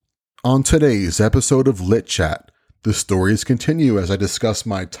On today's episode of Lit Chat, the stories continue as I discuss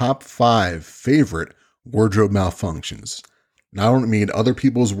my top 5 favorite wardrobe malfunctions. Now, I don't mean other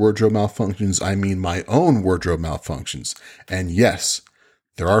people's wardrobe malfunctions, I mean my own wardrobe malfunctions. And yes,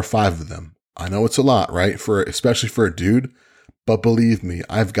 there are 5 of them. I know it's a lot, right? Especially for a dude, but believe me,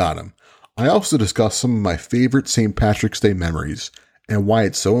 I've got them. I also discuss some of my favorite St. Patrick's Day memories and why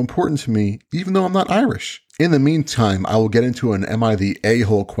it's so important to me, even though I'm not Irish. In the meantime, I will get into an Am I the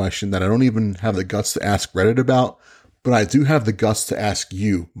A-hole question that I don't even have the guts to ask Reddit about, but I do have the guts to ask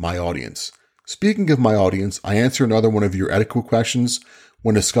you, my audience. Speaking of my audience, I answer another one of your etiquette questions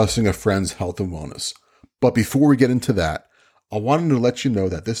when discussing a friend's health and wellness. But before we get into that, I wanted to let you know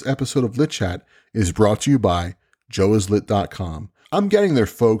that this episode of Lit Chat is brought to you by joeislit.com. I'm getting there,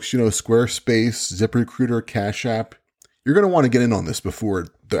 folks. Squarespace, ZipRecruiter, Cash App. You're going to want to get in on this before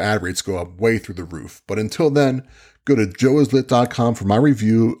the ad rates go up way through the roof. But until then, go to joeislit.com for my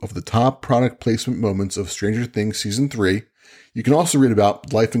review of the top product placement moments of Stranger Things Season 3. You can also read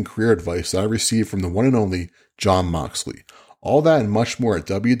about life and career advice that I received from the one and only John Moxley. All that and much more at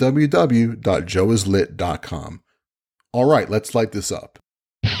www.joeislit.com. All right, let's light this up.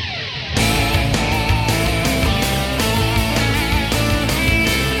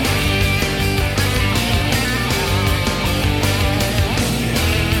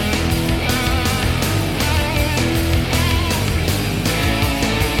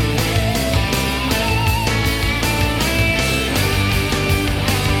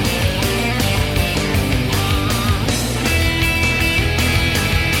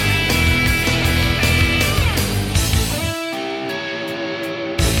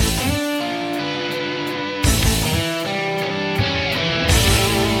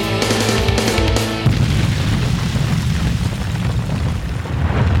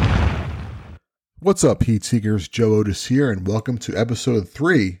 What's up, Heat Seekers? Joe Otis here, and welcome to episode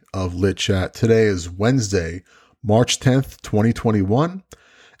 3 of Lit Chat. Today is Wednesday, March 10th, 2021,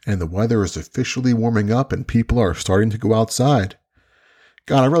 and the weather is officially warming up and people are starting to go outside.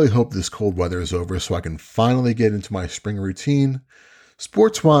 God, I really hope this cold weather is over so I can finally get into my spring routine.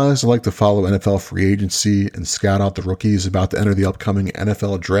 Sports-wise, I like to follow NFL free agency and scout out the rookies about to enter the upcoming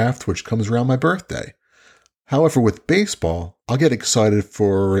NFL draft, which comes around my birthday. However, with baseball, I'll get excited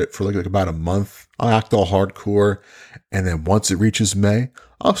for it for like about a month. I'll act all hardcore, and then once it reaches May,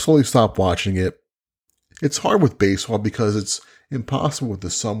 I'll slowly stop watching it. It's hard with baseball because it's impossible with the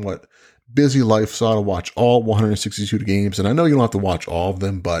somewhat busy lifestyle to watch all 162 games, and I know you don't have to watch all of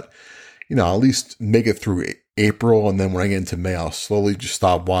them, but I'll at least make it through April, and then when I get into May, I'll slowly just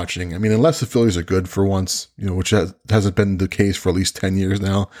stop watching. I mean, unless the Phillies are good for once, which hasn't been the case for at least 10 years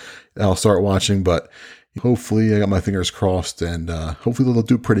now, I'll start watching, but hopefully I got my fingers crossed and hopefully they'll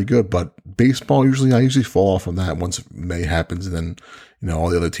do pretty good. But baseball, I usually fall off on that once May happens and then, all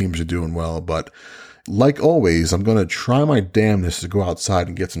the other teams are doing well. But like always, I'm going to try my damnness to go outside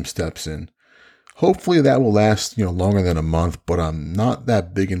and get some steps in. Hopefully that will last, longer than a month, but I'm not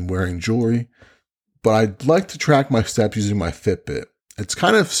that big in wearing jewelry. But I'd like to track my steps using my Fitbit. It's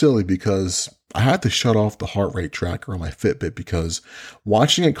kind of silly because I had to shut off the heart rate tracker on my Fitbit because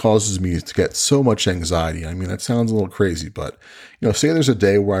watching it causes me to get so much anxiety. I mean, that sounds a little crazy, but, say there's a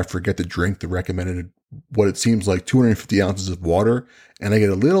day where I forget to drink the recommended, what it seems like 250 ounces of water, and I get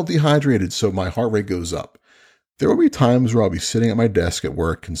a little dehydrated, so my heart rate goes up. There will be times where I'll be sitting at my desk at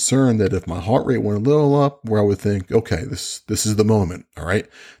work concerned that if my heart rate went a little up, where I would think, okay, this is the moment, all right?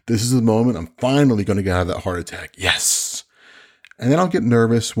 This is the moment. I'm finally going to get out of that heart attack. Yes. And then I'll get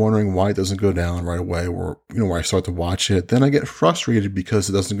nervous, wondering why it doesn't go down right away, or, where I start to watch it. Then I get frustrated because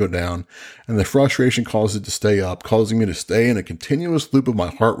it doesn't go down, and the frustration causes it to stay up, causing me to stay in a continuous loop of my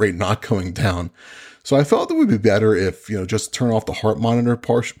heart rate not going down. So I felt it would be better if, just turn off the heart monitor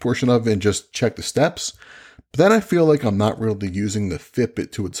portion of it and just check the steps. But then I feel like I'm not really using the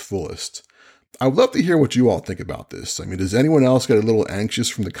Fitbit to its fullest. I would love to hear what you all think about this. I mean, does anyone else get a little anxious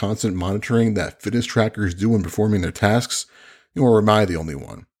from the constant monitoring that fitness trackers do when performing their tasks? Or am I the only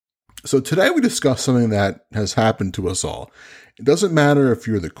one? So today we discuss something that has happened to us all. It doesn't matter if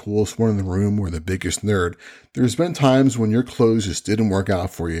you're the coolest one in the room or the biggest nerd. There's been times when your clothes just didn't work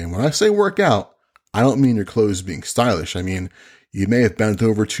out for you. And when I say work out, I don't mean your clothes being stylish. I mean, you may have bent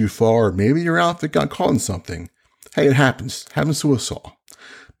over too far, or maybe your outfit got caught in something. Hey, it happens. Happens to us all.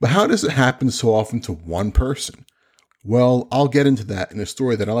 But how does it happen so often to one person? Well, I'll get into that in a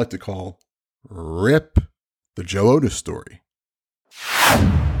story that I like to call RIP, the Joe Otis story.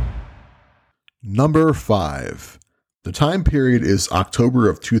 Number 5. The time period is October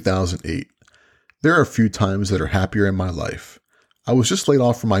of 2008. There are a few times that are happier in my life. I was just laid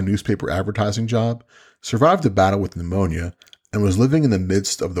off from my newspaper advertising job, survived a battle with pneumonia, and was living in the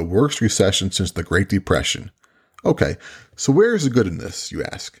midst of the worst recession since the Great Depression. Okay, so where is the good in this, you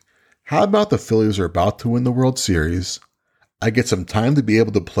ask? How about the Phillies are about to win the World Series? I get some time to be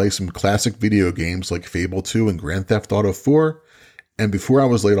able to play some classic video games like Fable 2 and Grand Theft Auto 4, and before I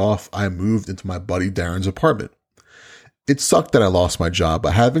was laid off, I moved into my buddy Darren's apartment. It sucked that I lost my job,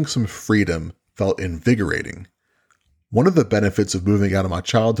 but having some freedom felt invigorating. One of the benefits of moving out of my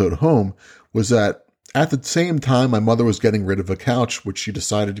childhood home was that at the same time my mother was getting rid of a couch which she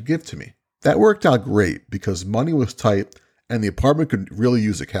decided to give to me. That worked out great because money was tight and the apartment could really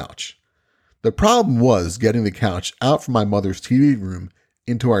use a couch. The problem was getting the couch out from my mother's TV room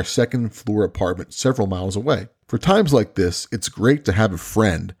into our second floor apartment several miles away. For times like this, it's great to have a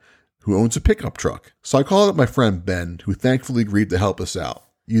friend who owns a pickup truck. So I called up my friend Ben, who thankfully agreed to help us out.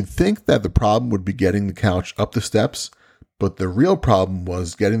 You'd think that the problem would be getting the couch up the steps, but the real problem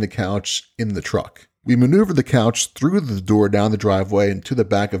was getting the couch in the truck. We maneuvered the couch through the door down the driveway and to the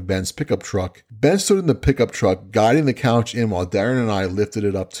back of Ben's pickup truck. Ben stood in the pickup truck, guiding the couch in while Darren and I lifted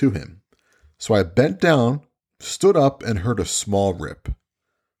it up to him. So I bent down, stood up, and heard a small rip.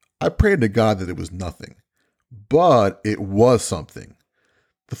 I prayed to God that it was nothing, but it was something.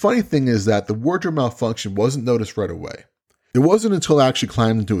 The funny thing is that the wardrobe malfunction wasn't noticed right away. It wasn't until I actually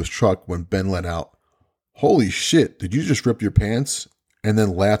climbed into his truck when Ben let out, "Holy shit, did you just rip your pants?" and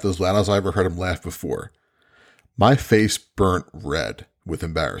then laughed as loud as I ever heard him laugh before. My face burnt red with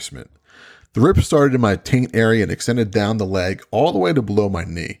embarrassment. The rip started in my taint area and extended down the leg all the way to below my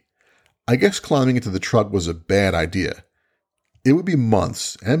knee. I guess climbing into the truck was a bad idea. It would be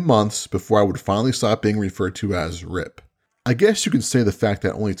months and months before I would finally stop being referred to as Rip. I guess you could say the fact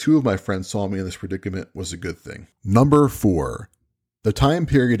that only 2 of my friends saw me in this predicament was a good thing. Number 4. The time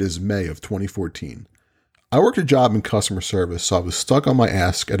period is May of 2014. I worked a job in customer service, so I was stuck on my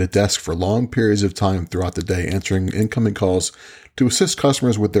ass at a desk for long periods of time throughout the day answering incoming calls to assist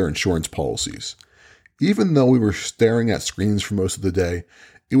customers with their insurance policies. Even though we were staring at screens for most of the day,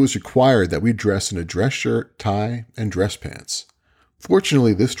 it was required that we dress in a dress shirt, tie, and dress pants.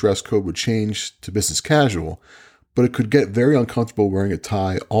 Fortunately, this dress code would change to business casual, but it could get very uncomfortable wearing a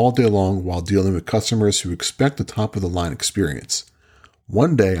tie all day long while dealing with customers who expect the top-of-the-line experience.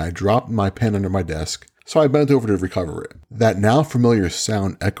 One day, I dropped my pen under my desk, so I bent over to recover it. That now familiar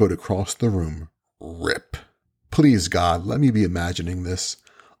sound echoed across the room. Rip. Please, God, let me be imagining this.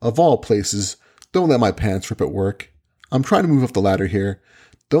 Of all places, don't let my pants rip at work. I'm trying to move up the ladder here.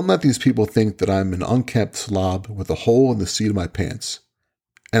 Don't let these people think that I'm an unkempt slob with a hole in the seat of my pants.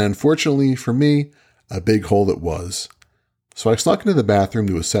 And unfortunately for me, a big hole it was. So I snuck into the bathroom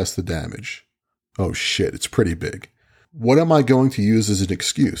to assess the damage. Oh shit, it's pretty big. What am I going to use as an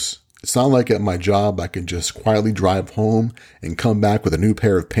excuse? It's not like at my job I can just quietly drive home and come back with a new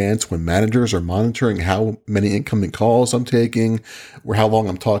pair of pants when managers are monitoring how many incoming calls I'm taking or how long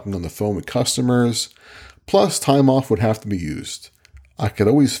I'm talking on the phone with customers. Plus, time off would have to be used. I could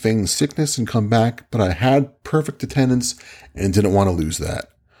always feign sickness and come back, but I had perfect attendance and didn't want to lose that.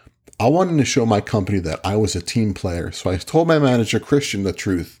 I wanted to show my company that I was a team player, so I told my manager, Christian, the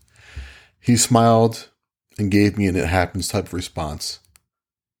truth. He smiled and gave me an "it happens" type of response,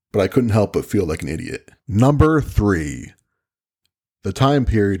 but I couldn't help but feel like an idiot. Number 3. The time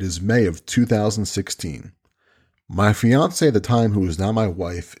period is May of 2016. My fiance at the time, who is now my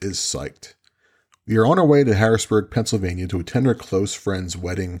wife, is psyched. We are on our way to Harrisburg, Pennsylvania to attend her close friend's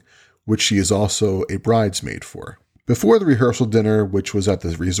wedding, which she is also a bridesmaid for. Before the rehearsal dinner, which was at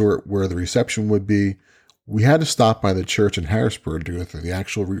the resort where the reception would be, we had to stop by the church in Harrisburg to go through the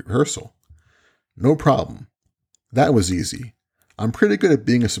actual rehearsal. No problem. That was easy. I'm pretty good at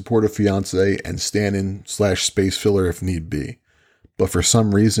being a supportive fiance and stand-in/space filler if need be. But for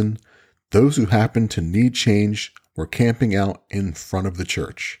some reason, those who happened to need change were camping out in front of the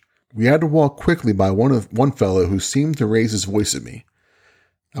church. We had to walk quickly by one fellow who seemed to raise his voice at me.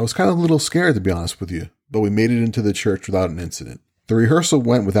 I was kind of a little scared, to be honest with you, but we made it into the church without an incident. The rehearsal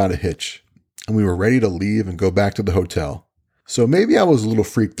went without a hitch, and we were ready to leave and go back to the hotel. So maybe I was a little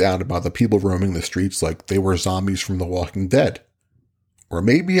freaked out about the people roaming the streets like they were zombies from The Walking Dead. Or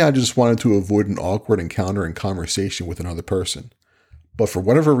maybe I just wanted to avoid an awkward encounter and conversation with another person. But for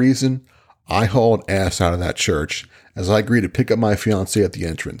whatever reason, I hauled ass out of that church as I agreed to pick up my fiancée at the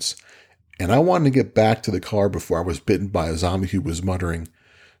entrance. And I wanted to get back to the car before I was bitten by a zombie who was muttering,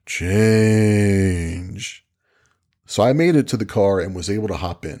 "Change." So I made it to the car and was able to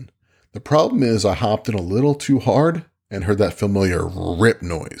hop in. The problem is I hopped in a little too hard and heard that familiar rip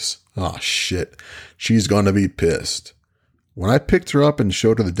noise. Ah, shit. She's gonna be pissed. When I picked her up and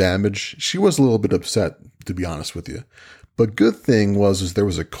showed her the damage, she was a little bit upset, to be honest with you. But good thing was there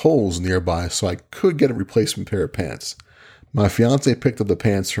was a Kohl's nearby, so I could get a replacement pair of pants. My fiance picked up the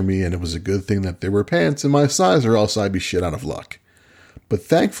pants for me, and it was a good thing that they were pants in my size, or else I'd be shit out of luck. But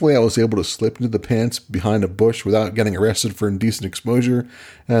thankfully, I was able to slip into the pants behind a bush without getting arrested for indecent exposure,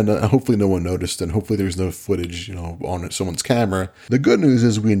 and hopefully no one noticed, and hopefully there's no footage, on someone's camera. The good news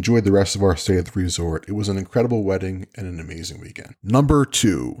is we enjoyed the rest of our stay at the resort. It was an incredible wedding and an amazing weekend. Number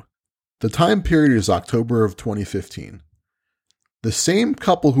 2. The time period is October of 2015. The same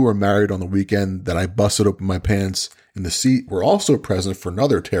couple who were married on the weekend that I busted open my pants in the seat were also present for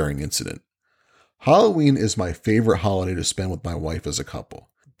another tearing incident. Halloween is my favorite holiday to spend with my wife as a couple.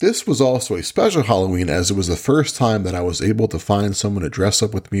 This was also a special Halloween, as it was the first time that I was able to find someone to dress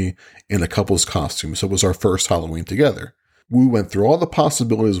up with me in a couple's costume, so it was our first Halloween together. We went through all the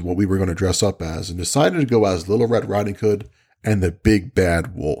possibilities of what we were going to dress up as and decided to go as Little Red Riding Hood and the Big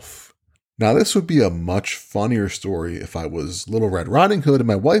Bad Wolf. Now, this would be a much funnier story if I was Little Red Riding Hood and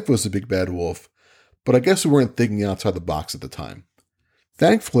my wife was the Big Bad Wolf, but I guess we weren't thinking outside the box at the time.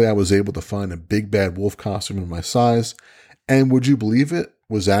 Thankfully, I was able to find a Big Bad Wolf costume in my size, and would you believe it,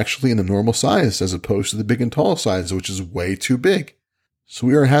 was actually in the normal size as opposed to the big and tall size, which is way too big. So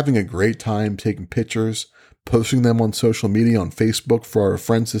we are having a great time taking pictures, posting them on social media on Facebook for our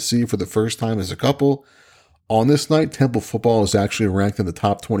friends to see for the first time as a couple. On this night, Temple football is actually ranked in the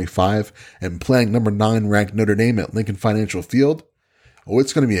top 25 and playing number 9 ranked Notre Dame at Lincoln Financial Field. Oh,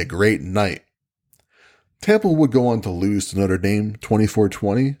 it's going to be a great night. Temple would go on to lose to Notre Dame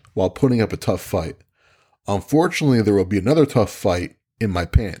 24-20 while putting up a tough fight. Unfortunately, there will be another tough fight in my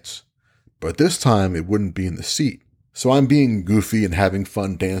pants, but this time it wouldn't be in the seat. So I'm being goofy and having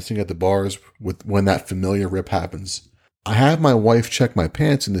fun dancing at the bars when that familiar rip happens. I have my wife check my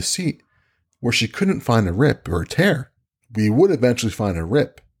pants in the seat where she couldn't find a rip or a tear. We would eventually find a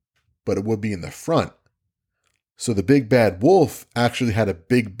rip, but it would be in the front. So the Big Bad Wolf actually had a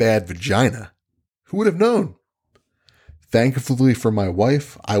big bad vagina. Who would have known? Thankfully for my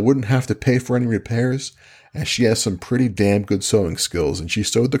wife, I wouldn't have to pay for any repairs, as she has some pretty damn good sewing skills, and she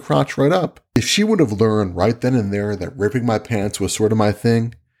sewed the crotch right up. If she would have learned right then and there that ripping my pants was sort of my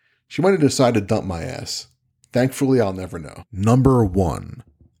thing, she might have decided to dump my ass. Thankfully, I'll never know. Number 1.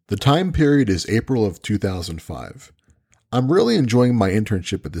 The time period is April of 2005. I'm really enjoying my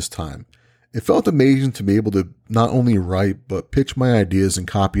internship at this time. It felt amazing to be able to not only write, but pitch my ideas and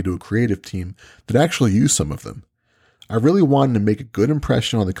copy to a creative team that actually used some of them. I really wanted to make a good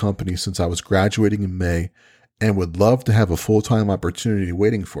impression on the company since I was graduating in May and would love to have a full-time opportunity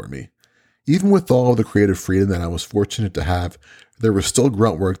waiting for me. Even with all of the creative freedom that I was fortunate to have, there was still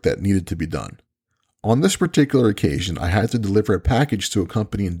grunt work that needed to be done. On this particular occasion, I had to deliver a package to a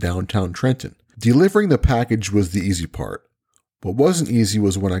company in downtown Trenton. Delivering the package was the easy part. What wasn't easy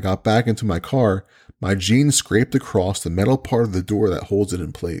was when I got back into my car, my jeans scraped across the metal part of the door that holds it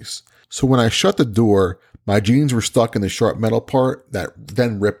in place. So when I shut the door, my jeans were stuck in the sharp metal part that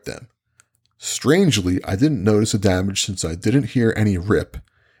then ripped them. Strangely, I didn't notice the damage since I didn't hear any rip.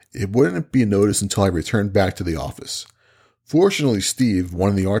 It wouldn't be noticed until I returned back to the office. Fortunately, Steve, one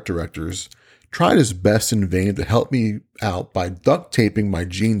of the art directors, tried his best in vain to help me out by duct taping my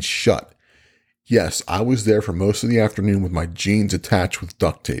jeans shut. Yes, I was there for most of the afternoon with my jeans attached with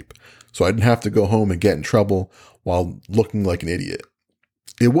duct tape, so I didn't have to go home and get in trouble while looking like an idiot.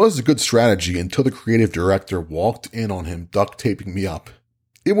 It was a good strategy until the creative director walked in on him duct taping me up.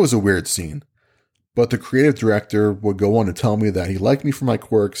 It was a weird scene, but the creative director would go on to tell me that he liked me for my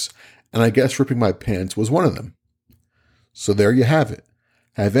quirks, and I guess ripping my pants was one of them. So there you have it.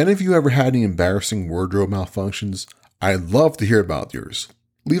 Have any of you ever had any embarrassing wardrobe malfunctions? I'd love to hear about yours.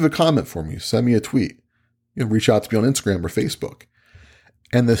 Leave a comment for me. Send me a tweet. Reach out to me on Instagram or Facebook.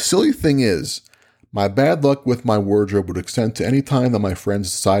 And the silly thing is, my bad luck with my wardrobe would extend to any time that my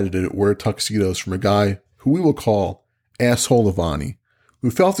friends decided to wear tuxedos from a guy who we will call Asshole Ivani, who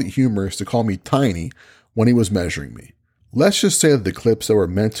felt it humorous to call me tiny when he was measuring me. Let's just say that the clips that were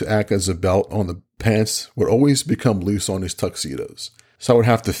meant to act as a belt on the pants would always become loose on his tuxedos, so I would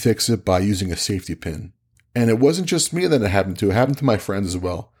have to fix it by using a safety pin. And it wasn't just me that it happened to my friends as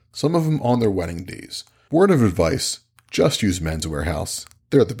well, some of them on their wedding days. Word of advice, just use Men's Warehouse.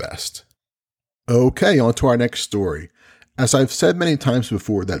 They're the best. Okay, on to our next story. As I've said many times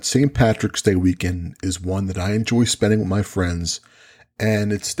before, that St. Patrick's Day weekend is one that I enjoy spending with my friends,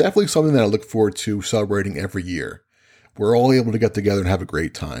 and it's definitely something that I look forward to celebrating every year. We're all able to get together and have a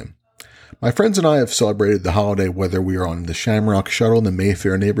great time. My friends and I have celebrated the holiday whether we are on the Shamrock Shuttle in the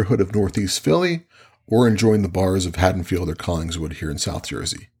Mayfair neighborhood of Northeast Philly, or enjoying the bars of Haddonfield or Collingswood here in South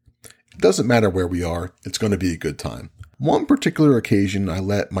Jersey. It doesn't matter where we are, it's going to be a good time. One particular occasion, I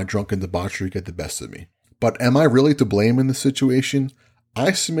let my drunken debauchery get the best of me. But am I really to blame in this situation?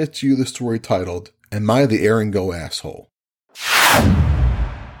 I submit to you the story titled, Am I the Aaron Go Asshole?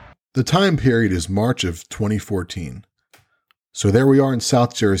 The time period is March of 2014. So there we are in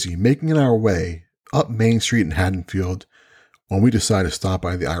South Jersey, making our way up Main Street in Haddonfield when we decide to stop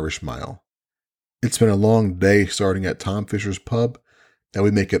by the Irish Mile. It's been a long day starting at Tom Fisher's Pub, and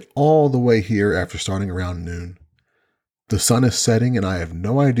we make it all the way here after starting around noon. The sun is setting, and I have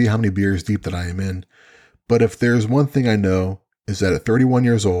no idea how many beers deep that I am in, but if there's one thing I know, is that at 31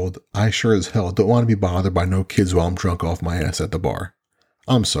 years old, I sure as hell don't want to be bothered by no kids while I'm drunk off my ass at the bar.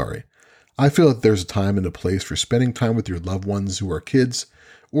 I'm sorry. I feel that there's a time and a place for spending time with your loved ones who are kids,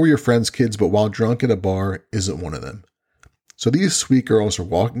 or your friends' kids, but while drunk at a bar isn't one of them. So these sweet girls are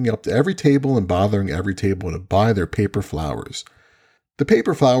walking up to every table and bothering every table to buy their paper flowers. The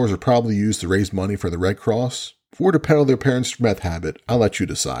paper flowers are probably used to raise money for the Red Cross, or to peddle their parents' meth habit. I'll let you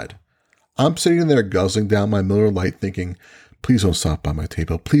decide. I'm sitting there guzzling down my Miller Lite thinking, please don't stop by my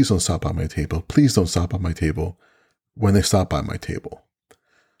table, please don't stop by my table, please don't stop by my table, when they stop by my table.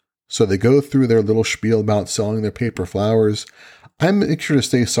 So they go through their little spiel about selling their paper flowers. I make sure to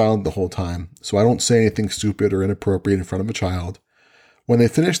stay silent the whole time, so I don't say anything stupid or inappropriate in front of a child. When they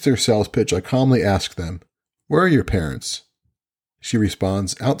finish their sales pitch, I calmly ask them, where are your parents? She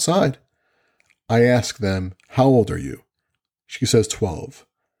responds, outside. I ask them, how old are you? She says 12.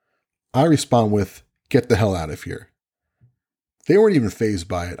 I respond with, get the hell out of here. They weren't even fazed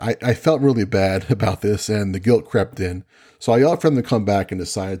by it. I felt really bad about this, and the guilt crept in, so I yelled for them to come back and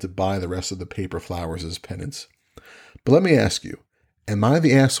decided to buy the rest of the paper flowers as penance. But let me ask you, am I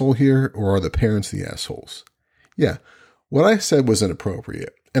the asshole here, or are the parents the assholes? Yeah, what I said was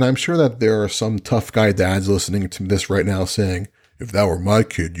inappropriate, and I'm sure that there are some tough guy dads listening to this right now saying, if that were my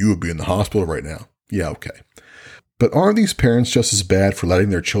kid, you would be in the hospital right now. Yeah, okay. But aren't these parents just as bad for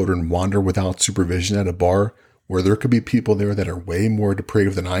letting their children wander without supervision at a bar where there could be people there that are way more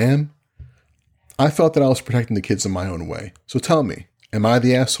depraved than I am? I felt that I was protecting the kids in my own way. So tell me, am I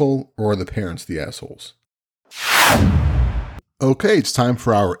the asshole or are the parents the assholes? Okay, it's time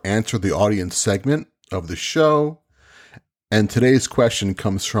for our Answer the Audience segment of the show. And today's question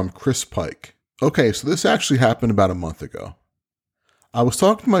comes from Chris Pike. Okay, so this actually happened about a month ago. I was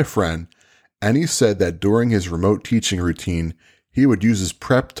talking to my friend, and he said that during his remote teaching routine, he would use his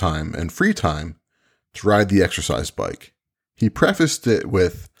prep time and free time to ride the exercise bike. He prefaced it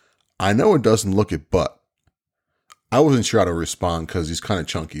with, I know it doesn't look it, but. I wasn't sure how to respond because he's kind of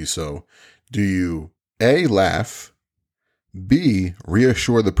chunky, so do you A, laugh, B,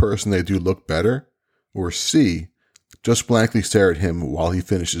 reassure the person they do look better, or C, just blankly stare at him while he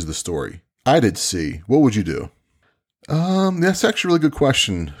finishes the story? I did C. What would you do? That's actually a really good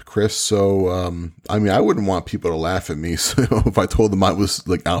question, Chris. So, I wouldn't want people to laugh at me. So if I told them I was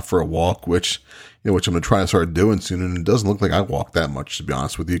like out for a walk, which I'm going to try to start doing soon. And it doesn't look like I walk that much, to be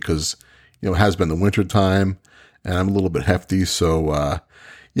honest with you, because, it has been the winter time and I'm a little bit hefty. So, I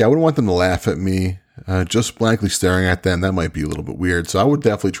wouldn't want them to laugh at me. Just blankly staring at them, that might be a little bit weird. So I would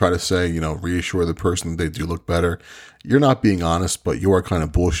definitely try to say, reassure the person that they do look better. You're not being honest, but you are kind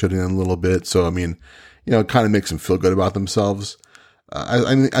of bullshitting them a little bit. So, it kind of makes them feel good about themselves.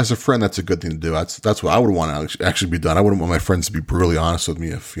 As a friend, that's a good thing to do. That's what I would want to actually be done. I wouldn't want my friends to be brutally honest with me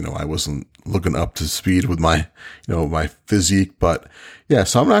if, I wasn't looking up to speed with my, my physique. But yeah,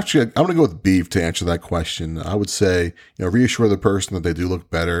 so I'm going to go with B to answer that question. I would say, reassure the person that they do look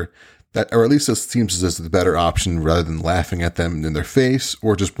better, that, or at least it seems as the better option rather than laughing at them in their face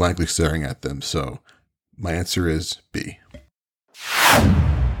or just blankly staring at them. So my answer is B.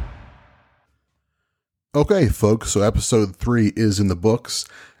 Okay, folks, so episode 3 is in the books.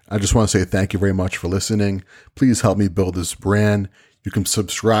 I just want to say thank you very much for listening. Please help me build this brand. You can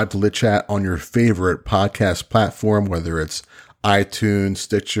subscribe to Lit Chat on your favorite podcast platform, whether it's iTunes,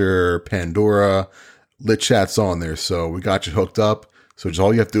 Stitcher, Pandora. Lit Chat's on there, so we got you hooked up. So just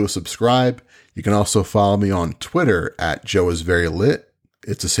all you have to do is subscribe. You can also follow me on Twitter at JoeIsVeryLit.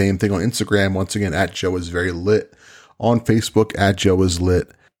 It's the same thing on Instagram, once again, at JoeIsVeryLit. On Facebook, at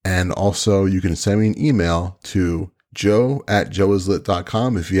JoeIsLit. And also, you can send me an email to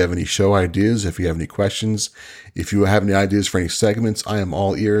joe@joeislit.com if you have any show ideas, if you have any questions, if you have any ideas for any segments. I am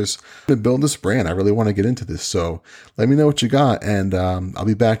all ears. I'm going to build this brand. I really want to get into this. So let me know what you got, and I'll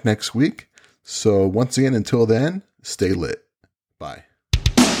be back next week. So once again, until then, stay lit.